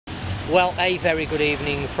Well, a very good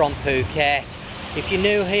evening from Phuket. If you're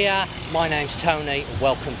new here, my name's Tony.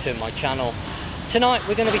 Welcome to my channel. Tonight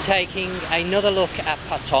we're going to be taking another look at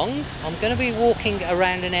Patong. I'm going to be walking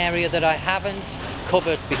around an area that I haven't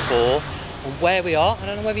covered before. And where we are, I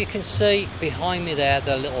don't know whether you can see behind me there,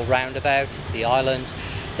 the little roundabout, the island.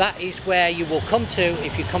 That is where you will come to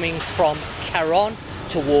if you're coming from Karon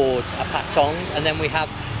towards Patong. And then we have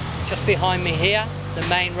just behind me here the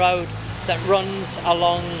main road that runs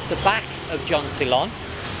along the back of John Silon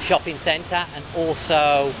shopping centre and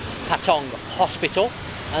also Patong Hospital.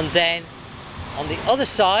 And then on the other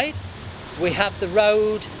side we have the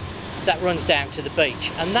road that runs down to the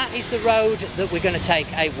beach, and that is the road that we're going to take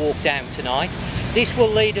a walk down tonight. This will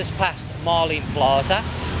lead us past Malin Plaza,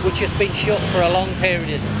 which has been shut for a long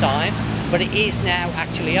period of time, but it is now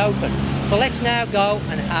actually open. So let's now go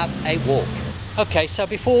and have a walk. Okay, so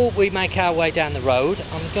before we make our way down the road,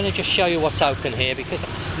 I'm going to just show you what's open here, because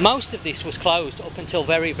most of this was closed up until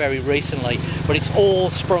very, very recently, but it's all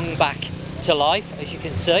sprung back to life, as you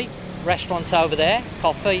can see. Restaurants over there,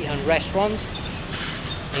 coffee and restaurant.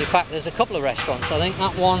 In fact, there's a couple of restaurants. I think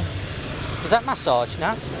that one, is that massage,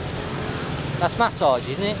 Nat? That's massage,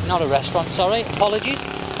 isn't it? Not a restaurant, sorry, apologies.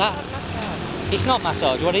 It's not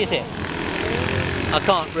massage, what is it? I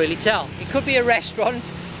can't really tell. It could be a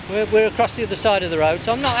restaurant. We're across the other side of the road,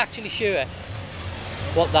 so I'm not actually sure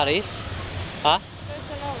what that is. Huh?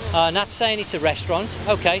 Nat's saying it's a restaurant.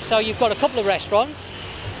 Okay, so you've got a couple of restaurants.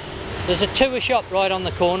 There's a tour shop right on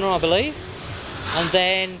the corner, I believe. And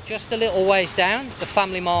then just a little ways down, the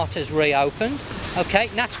Family Mart has reopened. Okay,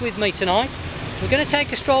 Nat's with me tonight. We're going to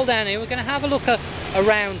take a stroll down here. We're going to have a look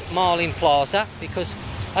around Malin Plaza, because,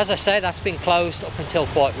 as I say, that's been closed up until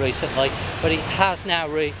quite recently, but it has now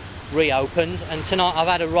reopened. And tonight I've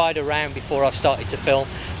had a ride around before I've started to film,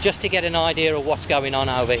 just to get an idea of what's going on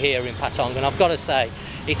over here in Patong. And I've got to say,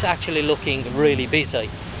 it's actually looking really busy.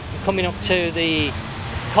 I'm coming up to the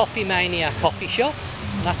Coffee Mania coffee shop.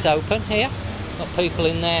 That's open here. Got people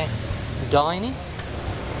in there dining.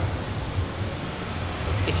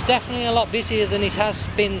 It's definitely a lot busier than it has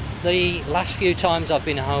been the last few times I've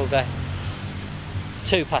been over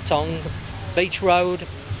to Patong. Beach Road,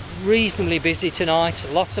 reasonably busy tonight.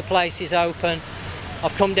 Lots of places open.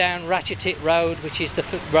 I've come down Ratchatit Road, which is the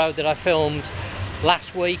road that I filmed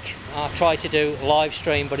last week. I tried to do live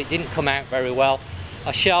stream, but it didn't come out very well.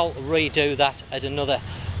 I shall redo that at another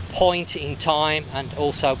point in time, and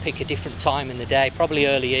also pick a different time in the day, probably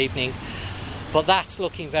early evening. But that's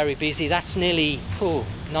looking very busy. That's nearly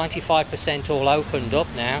 95% all opened up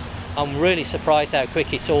now. I'm really surprised how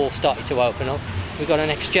quick it's all started to open up. We've got an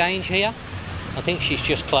exchange here. I think she's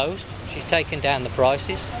just closed. She's taken down the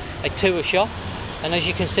prices. A tour shop, and as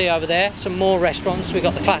you can see over there, some more restaurants. We've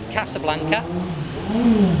got the Casablanca.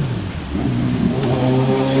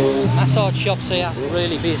 Massage shops here,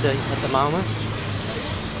 really busy at the moment.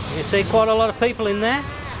 You can see quite a lot of people in there.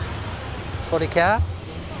 Body car.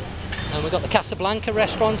 And we've got the Casablanca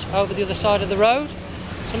restaurant over the other side of the road.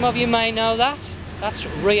 Some of you may know that. That's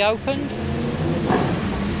reopened.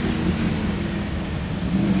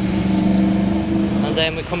 And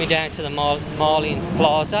then we're coming down to the Malin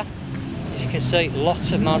Plaza. As you can see,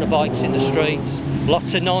 lots of motorbikes in the streets.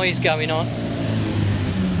 Lots of noise going on.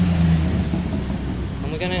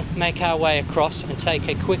 And we're going to make our way across and take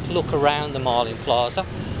a quick look around the Malin Plaza,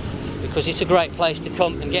 because it's a great place to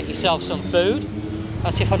come and get yourself some food.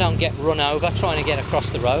 That's if I don't get run over trying to get across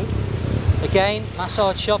the road. Again,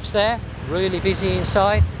 massage shops there, really busy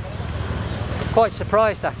inside. I'm quite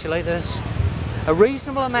surprised actually, there's a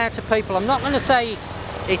reasonable amount of people. I'm not going to say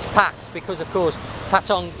it's packed, because of course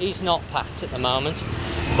Patong is not packed at the moment,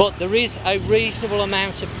 but there is a reasonable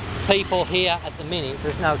amount of people here at the minute,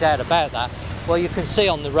 there's no doubt about that. Well, you can see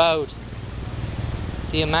on the road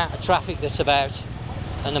the amount of traffic that's about,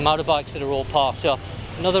 and the motorbikes that are all parked up.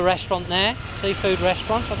 Another restaurant there, seafood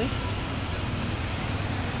restaurant I think.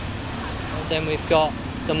 And then we've got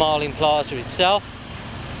the Malin Plaza itself.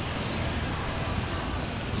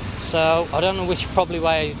 So I don't know which probably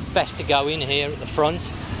way best to go in here at the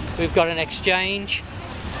front. We've got an exchange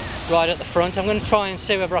right at the front. I'm going to try and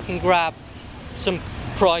see whether I can grab some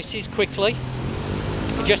prices quickly,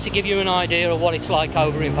 just to give you an idea of what it's like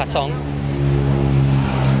over in Patong.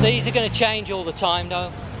 These are going to change all the time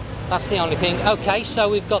though, that's the only thing. Okay, so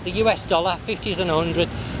we've got the US dollar, 50s and 100,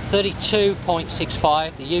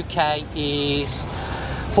 32.65. The UK is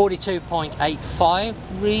 42.85,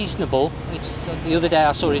 reasonable. The other day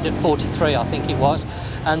I saw it at 43, I think it was.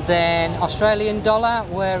 And then Australian dollar,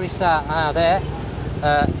 where is that? There.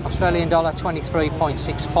 Australian dollar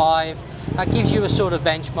 23.65. That gives you a sort of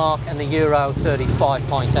benchmark, and the euro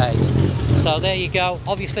 35.8. So there you go.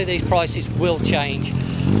 Obviously these prices will change,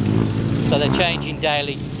 so they're changing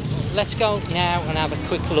daily. Let's go now and have a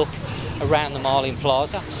quick look around the Malin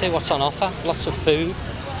Plaza, see what's on offer. Lots of food.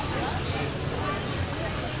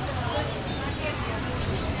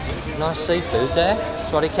 Nice seafood there.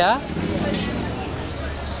 Swadika.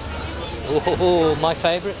 Oh, my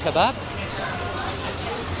favourite kebab.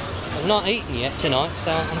 I've not eaten yet tonight,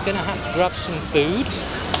 so I'm going to have to grab some food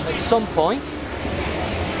at some point.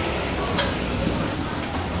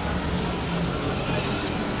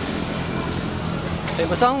 It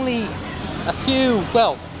was only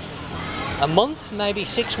a month, maybe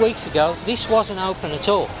 6 weeks ago, this wasn't open at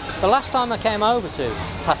all. The last time I came over to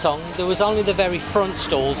Patong, there was only the very front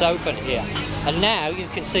stalls open here. And now, you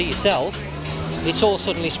can see yourself, it's all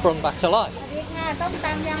suddenly sprung back to life.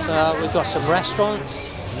 So we've got some restaurants,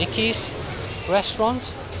 Nikki's restaurant.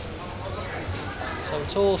 So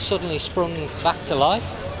it's all suddenly sprung back to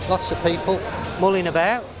life. Lots of people mulling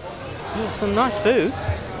about. Some nice food.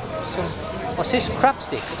 What's this? Crab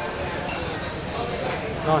sticks.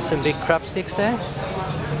 Nice and big crab sticks there.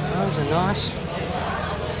 Those are nice.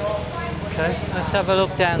 Okay, let's have a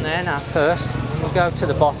look down there now first. We'll go to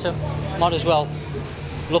the bottom. Might as well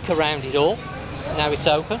look around it all. Now it's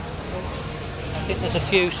open. I think there's a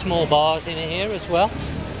few small bars in here as well.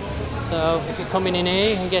 So if you're coming in here,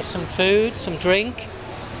 you can get some food, some drink.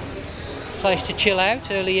 Place to chill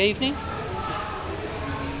out early evening.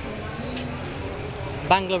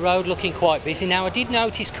 Bangla Road looking quite busy. Now I did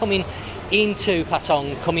notice coming into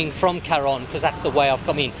Patong, coming from Karon, because that's the way I've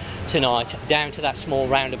come in tonight, down to that small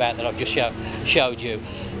roundabout that I've just showed you.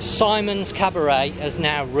 Simon's Cabaret has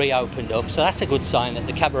now reopened up, so that's a good sign that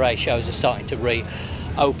the cabaret shows are starting to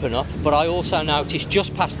reopen up. But I also noticed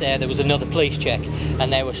just past there was another police check,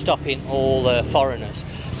 and they were stopping all the foreigners.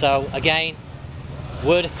 So again,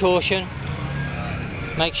 word of caution,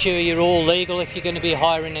 make sure you're all legal if you're going to be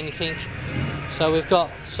hiring anything. So we've got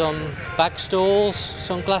some bag stalls,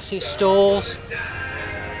 sunglasses stalls.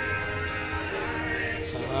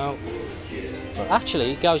 So, but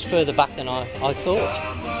actually it goes further back than I thought.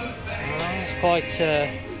 So it's quite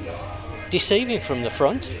deceiving from the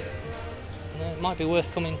front. It might be worth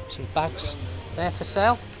coming, some bags there for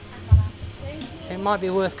sale. It might be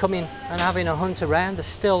worth coming and having a hunt around. There's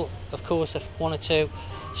still, of course, one or two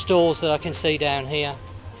stalls that I can see down here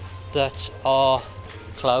that are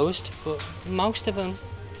closed, but most of them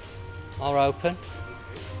are open.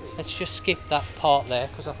 Let's just skip that part there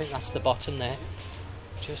because I think that's the bottom there,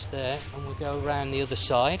 just there, and we'll go around the other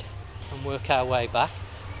side and work our way back.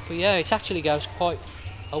 But yeah, it actually goes quite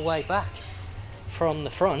a way back from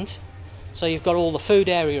the front. So you've got all the food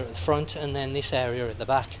area at the front and then this area at the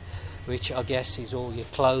back, which I guess is all your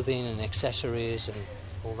clothing and accessories and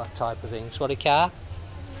all that type of thing. Swadika.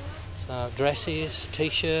 So dresses,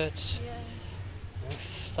 t-shirts.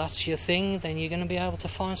 If that's your thing, then you're going to be able to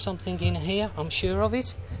find something in here, I'm sure of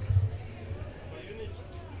it.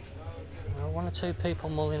 One or two people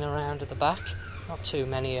mulling around at the back, not too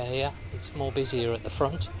many are here. It's more busier at the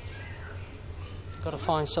front. You've got to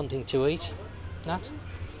find something to eat. Nat,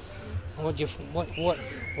 what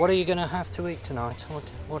are you going to have to eat tonight?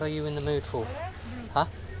 What are you in the mood for? Huh?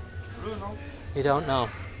 You don't know.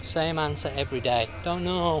 Same answer every day. Don't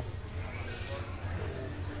know.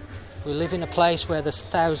 We live in a place where there's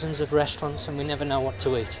thousands of restaurants and we never know what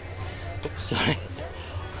to eat. Oops, sorry.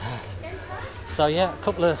 So yeah, a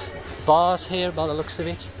couple of bars here by the looks of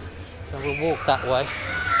it. So we'll walk that way.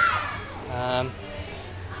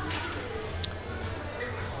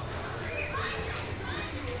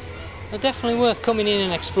 They're definitely worth coming in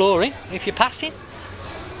and exploring if you're passing.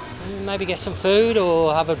 Maybe get some food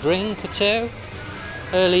or have a drink or two.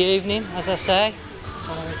 Early evening, as I say.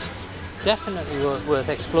 So it's definitely worth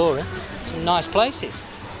exploring. Some nice places.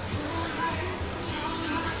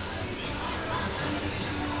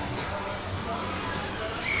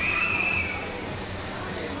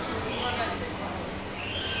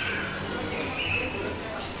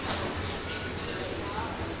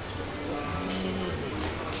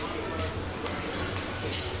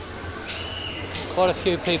 Quite a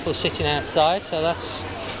few people sitting outside, so that's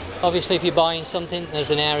obviously if you're buying something,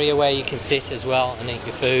 there's an area where you can sit as well and eat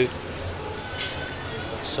your food.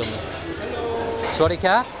 Some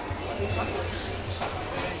Swadika,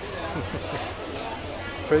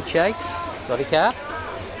 fruit shakes, Swadika.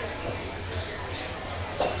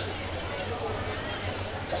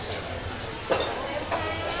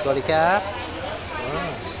 Swadika.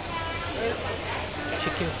 Oh.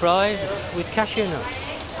 Chicken fried with cashew nuts.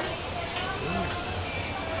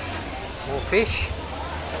 More fish.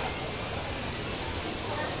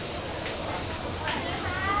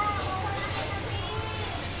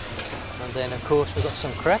 And then of course we've got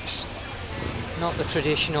some crepes, not the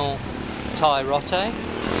traditional Thai rotte,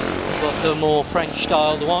 but the more French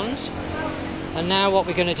styled ones. And now what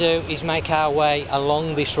we're going to do is make our way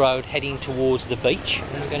along this road heading towards the beach,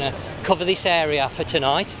 and we're going to cover this area for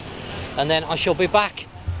tonight, and then I shall be back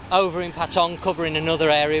over in Patong covering another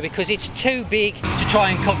area because it's too big to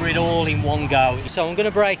try and cover it all in one go. So I'm going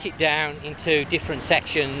to break it down into different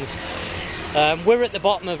sections. We're at the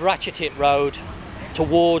bottom of Ratchatit Road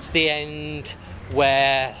towards the end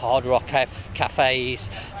where Hard Rock Cafe is,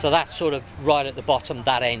 so that's sort of right at the bottom,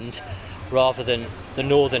 that end, rather than the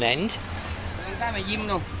northern end.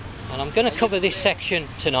 And I'm going to cover this section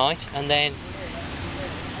tonight, and then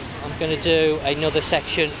I'm going to do another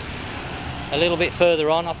section a little bit further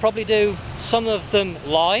on. I'll probably do some of them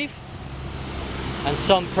live and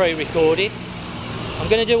some pre-recorded. I'm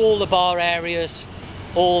going to do all the bar areas,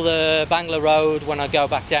 all the Bangla Road when I go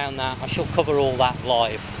back down that. I shall cover all that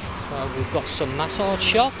live. So we've got some massage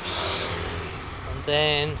shops, and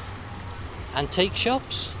then antique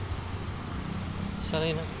shops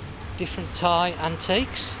selling different Thai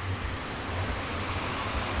antiques.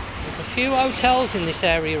 There's a few hotels in this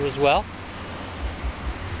area as well.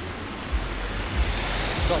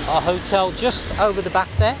 Got our hotel just over the back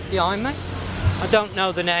there behind me. I don't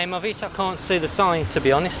know the name of it, I can't see the sign to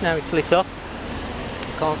be honest, now it's lit up.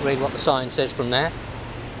 I can't read what the sign says from there.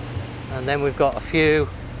 And then we've got a few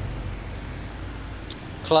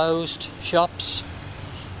closed shops,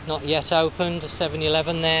 not yet opened. A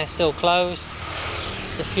 7-Eleven there, still closed.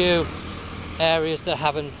 There's a few areas that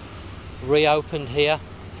haven't reopened here,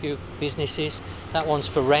 a few businesses. That one's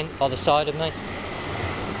for rent by the side of me.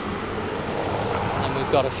 And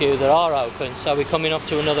we've got a few that are open, so we're coming up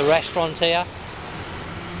to another restaurant here.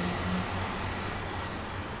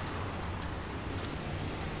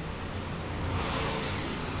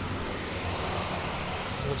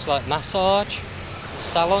 Looks like massage,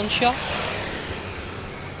 salon shop.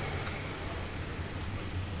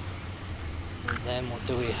 And then what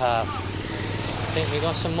do we have? I think we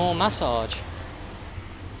got some more massage.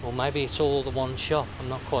 Or maybe it's all the one shop, I'm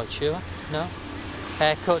not quite sure. No.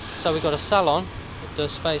 Haircut, so we've got a salon that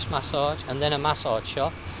does face massage, and then a massage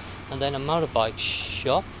shop, and then a motorbike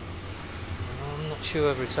shop. I'm not sure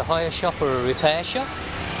whether it's a hire shop or a repair shop.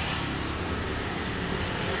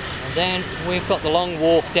 And then we've got the long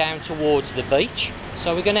walk down towards the beach.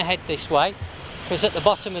 So we're going to head this way, because at the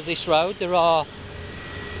bottom of this road there are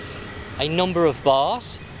a number of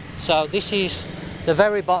bars. So this is the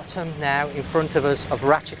very bottom now in front of us of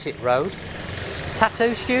Ratchatit Road. It's a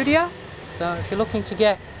tattoo studio. So if you're looking to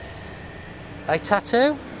get a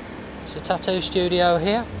tattoo, it's a tattoo studio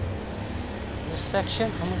here, this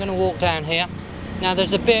section, and we're going to walk down here. Now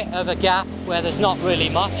there's a bit of a gap where there's not really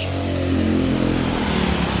much.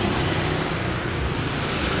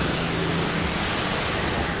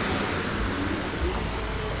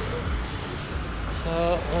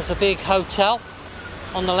 So there's a big hotel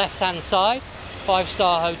on the left hand side,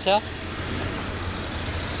 5-star hotel.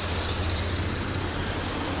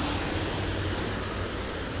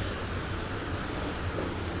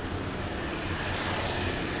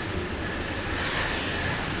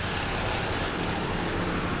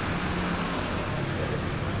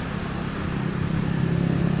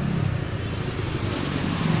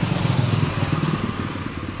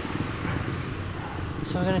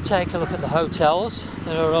 So we're going to take a look at the hotels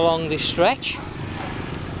that are along this stretch.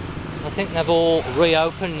 I think they've all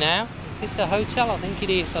reopened now. Is this a hotel? I think it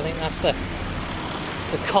is. I think that's the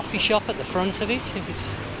coffee shop at the front of it, if it's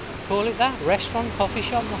call it that. Restaurant, coffee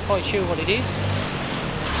shop, not quite sure what it is.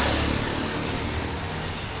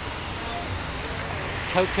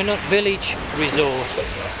 Coconut Village Resort.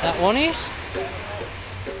 That one is.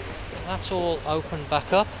 That's all opened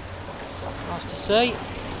back up. Nice to see.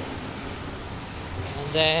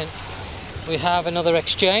 And then we have another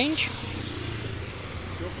exchange.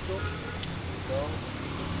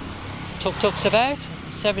 Tuk-tuk's about.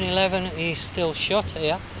 7-Eleven is still shut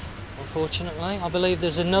here, unfortunately. I believe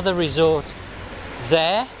there's another resort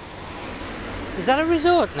there. Is that a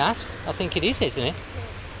resort, Nat? I think it is, isn't it?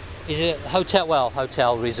 Is it a hotel? Well,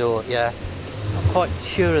 hotel resort, yeah. I'm quite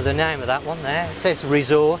sure of the name of that one there. It says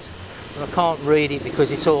resort, but I can't read it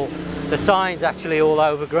because it's all, the sign's actually all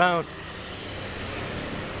overgrown.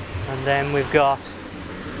 And then we've got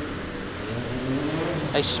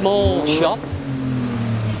a small shop.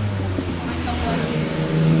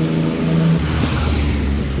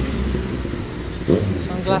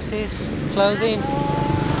 Sunglasses, clothing,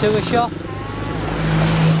 tour shop.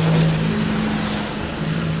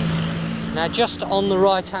 Now just on the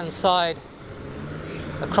right hand side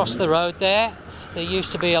across the road there there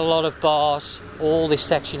used to be a lot of bars. All this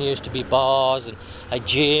section used to be bars and a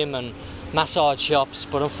gym and massage shops,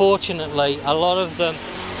 but unfortunately a lot of them,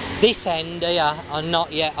 this end here, are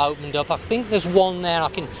not yet opened up. I think there's one there, I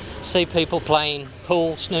can see people playing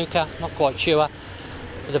pool, snooker, not quite sure,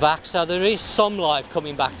 at the back, so there is some life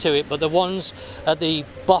coming back to it, but the ones at the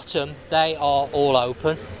bottom, they are all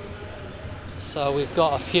open. So we've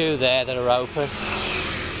got a few there that are open.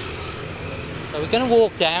 So we're going to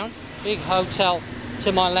walk down. Big hotel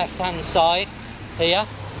to my left hand side here.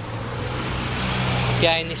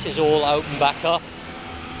 Again, this is all open back up.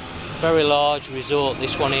 Very large resort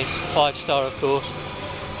this one is, 5-star of course.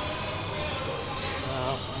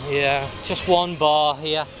 Yeah, just one bar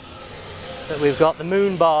here that we've got, the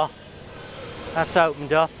Moon Bar. That's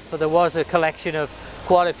opened up, but there was a collection of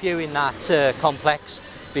quite a few in that complex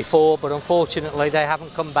before, but unfortunately they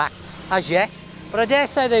haven't come back as yet. But I dare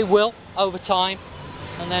say they will over time.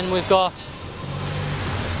 And then we've got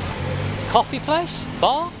coffee place,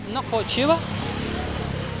 bar, I'm not quite sure.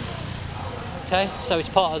 Okay, so it's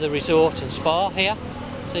part of the resort and spa here.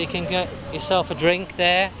 So you can get yourself a drink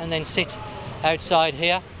there and then sit outside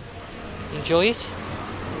here, enjoy it.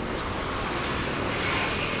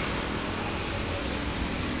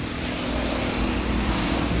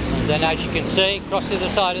 And then as you can see, across the other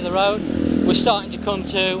side of the road, we're starting to come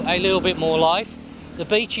to a little bit more life. The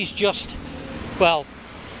beach is just, well,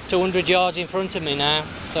 200 yards in front of me now,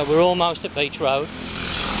 so we're almost at Beach Road.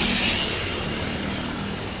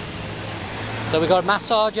 So we've got a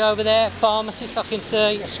massage over there, pharmacist I can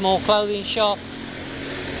see, a small clothing shop.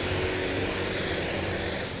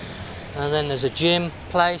 And then there's a gym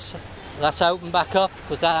place, that's open back up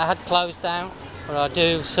because that had closed down, but I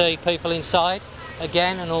do see people inside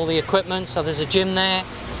again and all the equipment. So there's a gym there,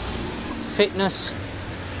 fitness,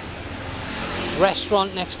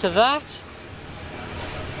 restaurant next to that.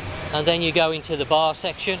 And then you go into the bar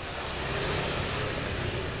section.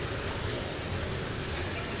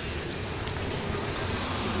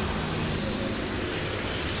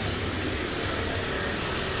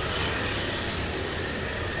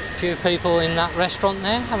 A few people in that restaurant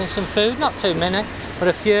there having some food, not too many, but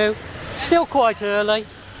a few. Still quite early.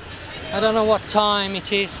 I don't know what time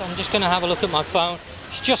it is, I'm just going to have a look at my phone.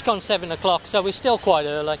 It's just gone 7 o'clock, so we're still quite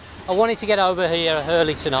early. I wanted to get over here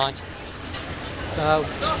early tonight. So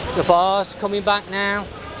the bar's coming back now,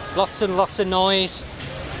 lots and lots of noise,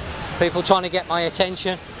 people trying to get my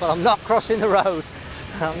attention, but I'm not crossing the road.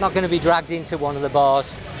 I'm not going to be dragged into one of the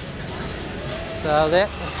bars. So there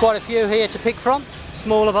are quite a few here to pick from,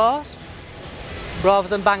 smaller bars, rather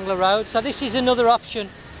than Bangla Road. So this is another option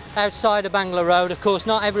outside of Bangla Road. Of course,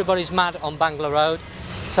 not everybody's mad on Bangla Road,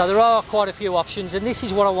 so there are quite a few options, and this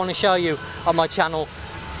is what I want to show you on my channel.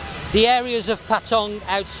 The areas of Patong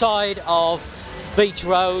outside of Beach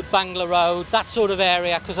Road, Bangla Road, that sort of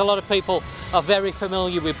area, because a lot of people are very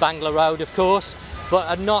familiar with Bangla Road of course, but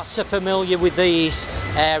are not so familiar with these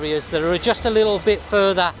areas that are just a little bit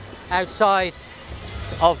further outside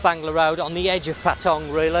of Bangla Road, on the edge of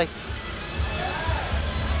Patong really.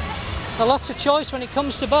 So lots of choice when it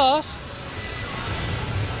comes to bars.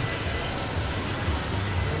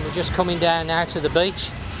 And we're just coming down now to the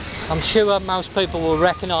beach. I'm sure most people will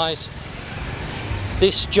recognise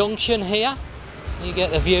this junction here. You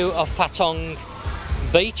get a view of Patong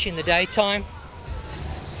Beach in the daytime.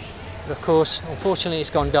 But of course, unfortunately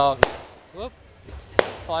it's gone dark. Whoop.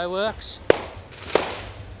 Fireworks.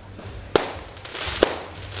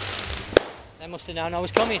 They must have known I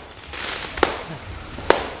was coming.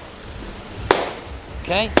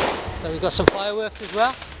 Okay, so we've got some fireworks as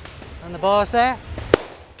well. And the bar's there.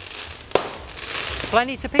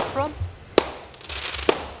 Plenty to pick from.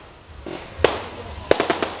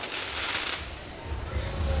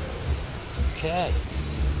 Okay,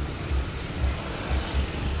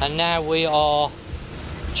 and now we are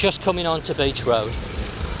just coming on to Beach Road.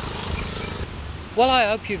 Well, I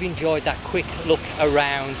hope you've enjoyed that quick look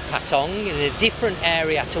around Patong in a different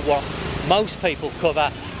area to what most people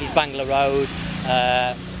cover is Bangla Road,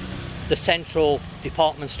 the central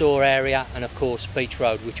department store area, and of course Beach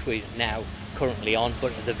Road, which we're now currently on,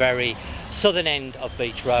 but at the very southern end of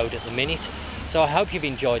Beach Road at the minute. So I hope you've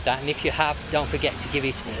enjoyed that, and if you have, don't forget to give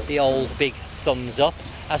it the old big thumbs up.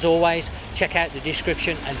 As always, check out the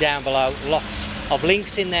description and down below, lots of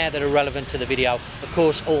links in there that are relevant to the video. Of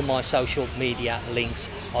course, all my social media links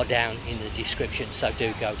are down in the description, so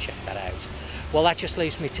do go check that out. Well, that just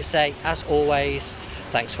leaves me to say, as always,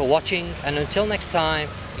 thanks for watching, and until next time,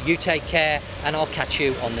 you take care, and I'll catch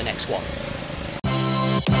you on the next one.